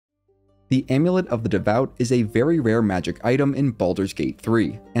The Amulet of the Devout is a very rare magic item in Baldur's Gate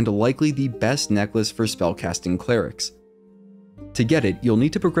 3, and likely the best necklace for spellcasting clerics. To get it, you'll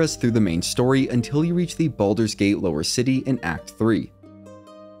need to progress through the main story until you reach the Baldur's Gate Lower City in Act 3.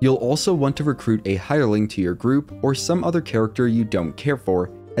 You'll also want to recruit a hireling to your group or some other character you don't care for,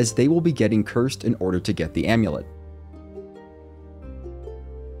 as they will be getting cursed in order to get the amulet.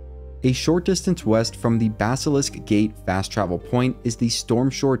 A short distance west from the Basilisk Gate fast travel point is the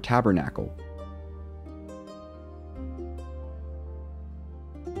Stormshore Tabernacle.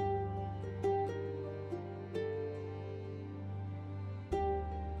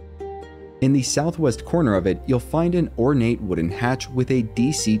 In the southwest corner of it, you'll find an ornate wooden hatch with a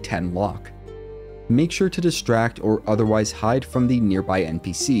DC 10 lock. Make sure to distract or otherwise hide from the nearby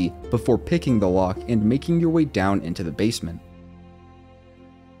NPC before picking the lock and making your way down into the basement.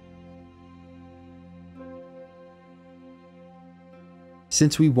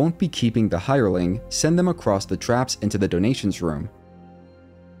 Since we won't be keeping the hireling, send them across the traps into the donations room.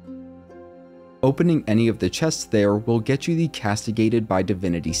 Opening any of the chests there will get you the Castigated by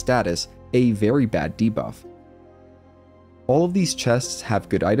Divinity status, a very bad debuff. All of these chests have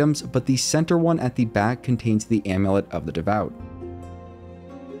good items, but the center one at the back contains the Amulet of the Devout.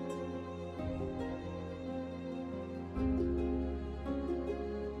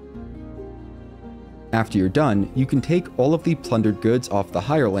 After you're done, you can take all of the plundered goods off the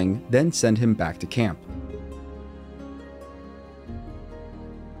hireling, then send him back to camp.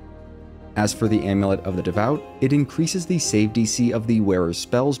 As for the Amulet of the Devout, it increases the save DC of the wearer's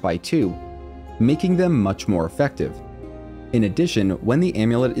spells by 2, making them much more effective. In addition, when the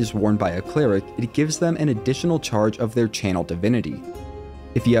amulet is worn by a cleric, it gives them an additional charge of their Channel Divinity.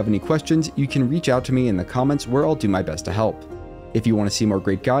 If you have any questions, you can reach out to me in the comments where I'll do my best to help. If you want to see more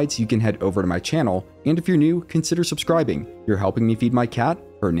great guides, you can head over to my channel, and if you're new, consider subscribing. You're helping me feed my cat.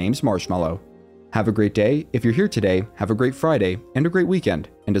 Her name's Marshmallow. Have a great day. If you're here today, have a great Friday and a great weekend.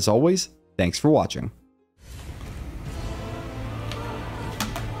 And as always, thanks for watching.